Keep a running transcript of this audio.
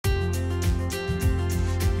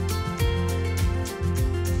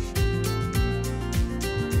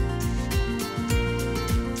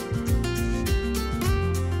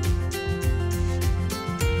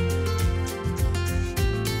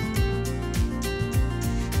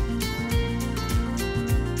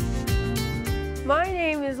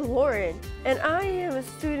Lauren, and I am a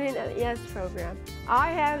student at the YESS program.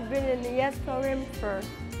 I have been in the YESS program for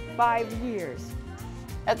 5 years.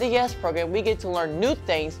 At the YESS program, we get to learn new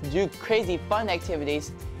things, do crazy fun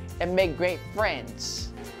activities, and make great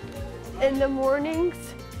friends. In the mornings,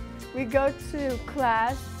 we go to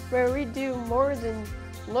class where we do more than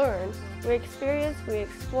learn. We experience, we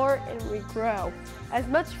explore, and we grow. As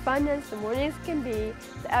much fun as the mornings can be,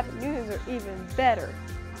 the afternoons are even better.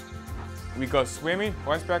 We go swimming,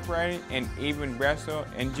 horseback riding, and even wrestle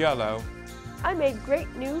and jello. I made great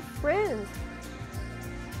new friends.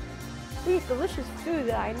 We eat delicious food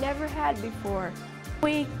that I never had before.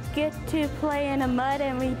 We get to play in the mud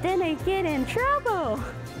and we didn't get in trouble.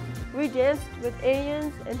 We danced with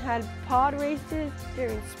aliens and had pod races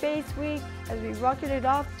during Space Week as we rocketed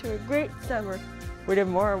off to a great summer. We did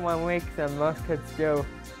more in 1 week than most kids do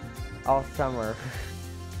all summer.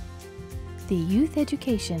 The Youth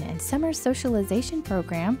Education and Summer Socialization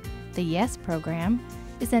Program, the YESS program,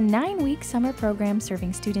 is a 9-week summer program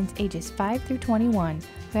serving students ages 5 through 21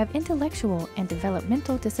 who have intellectual and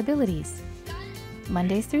developmental disabilities.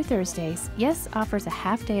 Mondays through Thursdays, YESS offers a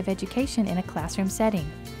half-day of education in a classroom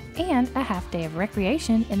setting and a half-day of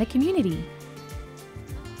recreation in the community.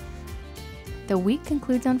 The week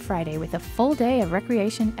concludes on Friday with a full day of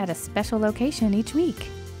recreation at a special location each week.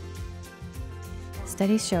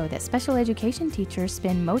 Studies show that special education teachers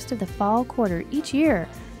spend most of the fall quarter each year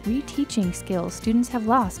reteaching skills students have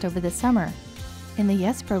lost over the summer. In the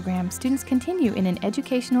YESS program, students continue in an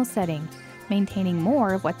educational setting, maintaining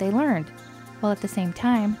more of what they learned, while at the same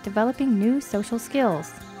time developing new social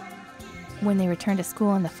skills. When they return to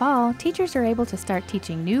school in the fall, teachers are able to start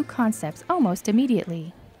teaching new concepts almost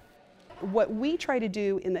immediately. What we try to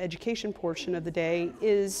do in the education portion of the day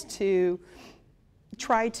is to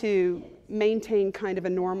try to maintain kind of a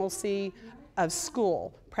normalcy of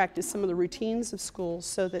school, practice some of the routines of school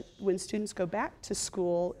so that when students go back to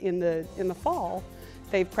school in the fall,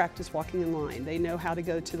 they've practiced walking in line. They know how to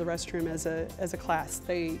go to the restroom as a class.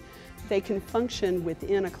 They can function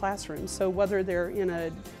within a classroom. So whether they're in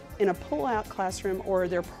a pull-out classroom or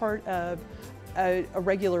they're part of a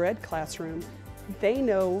regular ed classroom, they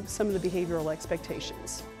know some of the behavioral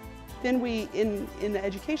expectations. Then in the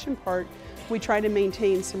education part, we try to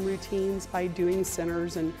maintain some routines by doing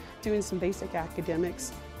centers and doing some basic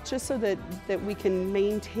academics, just so that we can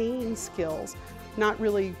maintain skills, not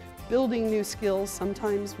really building new skills,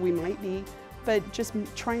 sometimes we might be, but just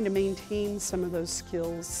trying to maintain some of those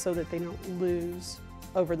skills so that they don't lose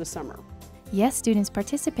over the summer. YESS students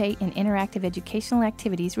participate in interactive educational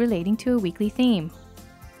activities relating to a weekly theme.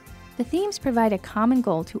 The themes provide a common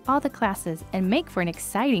goal to all the classes and make for an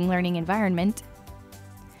exciting learning environment.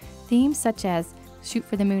 Themes such as Shoot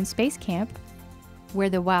for the Moon Space Camp, Where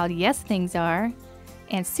the Wild YESS Things Are,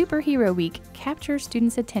 and Superhero Week capture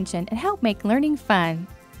students' attention and help make learning fun.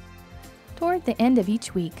 Toward the end of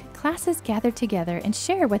each week, classes gather together and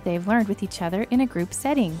share what they've learned with each other in a group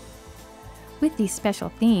setting. With these special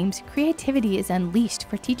themes, creativity is unleashed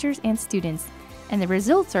for teachers and students, and the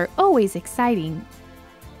results are always exciting.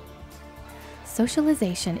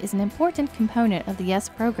 Socialization is an important component of the YESS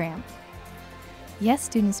program. YESS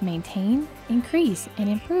students maintain, increase, and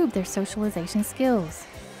improve their socialization skills.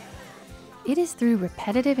 It is through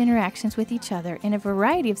repetitive interactions with each other in a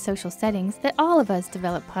variety of social settings that all of us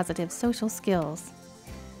develop positive social skills.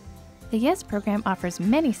 The YESS program offers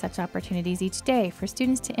many such opportunities each day for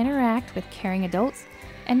students to interact with caring adults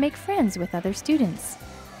and make friends with other students.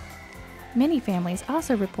 Many families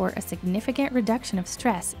also report a significant reduction of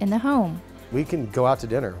stress in the home. We can go out to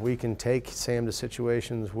dinner. We can take Sam to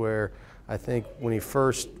situations where I think when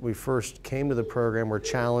we first came to the program were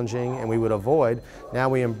challenging and we would avoid. Now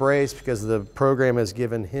we embrace because the program has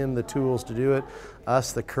given him the tools to do it,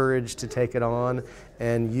 us the courage to take it on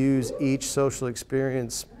and use each social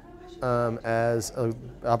experience as an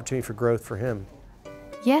opportunity for growth for him.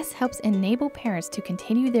 YESS helps enable parents to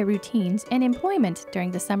continue their routines and employment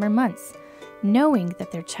during the summer months, knowing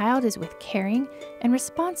that their child is with caring and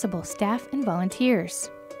responsible staff and volunteers.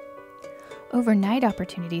 Overnight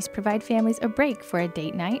opportunities provide families a break for a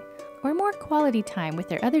date night or more quality time with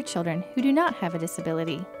their other children who do not have a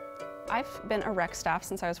disability. I've been a rec staff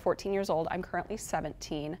since I was 14 years old. I'm currently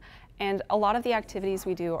 17, and a lot of the activities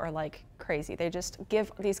we do are like crazy. They just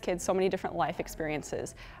give these kids so many different life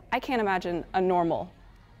experiences. I can't imagine a normal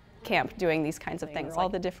camp doing these kinds of things, all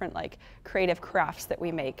the different like creative crafts that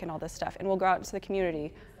we make and all this stuff. And we'll go out into the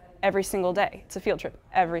community every single day. It's a field trip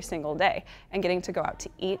every single day. And getting to go out to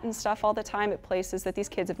eat and stuff all the time at places that these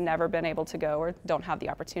kids have never been able to go or don't have the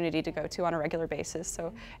opportunity to go to on a regular basis.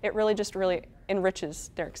 So it really just really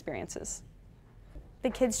enriches their experiences. the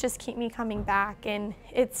kids just keep me coming back, and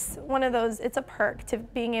it's one of those, it's a perk to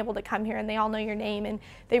being able to come here and they all know your name and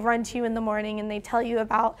they run to you in the morning and they tell you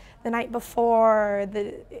about the night before,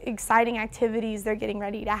 the exciting activities they're getting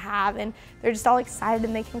ready to have, and they're just all excited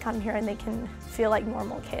and they can come here and they can feel like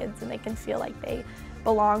normal kids and they can feel like they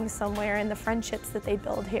belong somewhere, and the friendships that they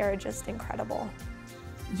build here are just incredible.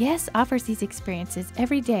 YESS offers these experiences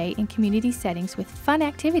every day in community settings with fun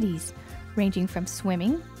activities ranging from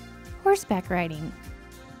swimming, horseback riding,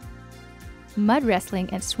 mud wrestling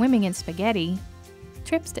and swimming in spaghetti,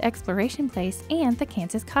 trips to Exploration Place and the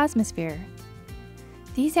Kansas Cosmosphere.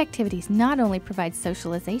 These activities not only provide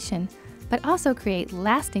socialization, but also create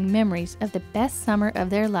lasting memories of the best summer of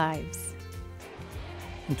their lives.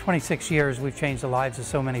 In 26 years, we've changed the lives of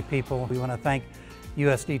so many people. We want to thank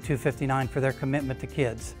USD 259 for their commitment to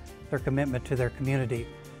kids, their commitment to their community.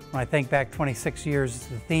 When I think back 26 years,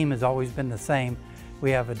 the theme has always been the same.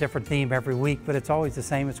 We have a different theme every week, but it's always the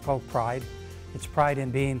same. It's called pride. It's pride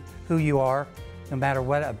in being who you are, no matter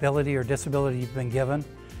what ability or disability you've been given.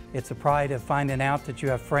 It's a pride of finding out that you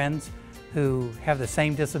have friends who have the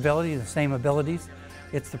same disability, the same abilities.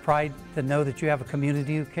 It's the pride to know that you have a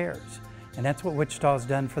community who cares. And that's what Wichita's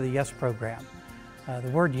done for the YESS program. The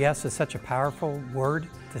word YESS is such a powerful word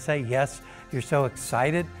to say yes, you're so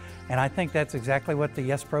excited. And I think that's exactly what the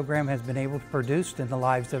YESS program has been able to produce in the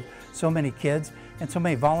lives of so many kids and so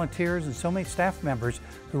many volunteers and so many staff members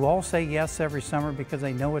who all say yes every summer because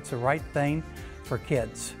they know it's the right thing for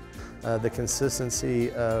kids. The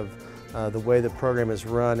consistency of the way the program is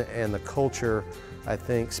run and the culture, I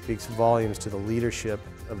think, speaks volumes to the leadership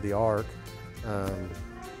of the ARC.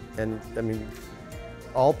 And I mean,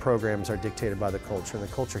 all programs are dictated by the culture, and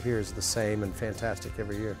the culture here is the same and fantastic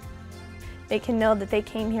every year. They can know that they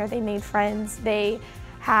came here, they made friends, they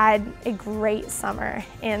had a great summer,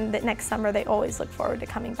 and that next summer they always look forward to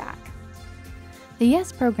coming back. The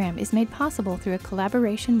YESS program is made possible through a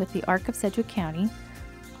collaboration with the ARC of Sedgwick County,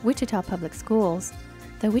 Wichita Public Schools,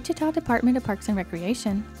 the Wichita Department of Parks and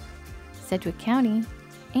Recreation, Sedgwick County,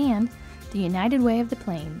 and the United Way of the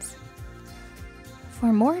Plains.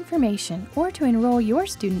 For more information or to enroll your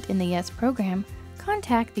student in the YESS program,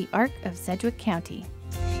 contact the ARC of Sedgwick County.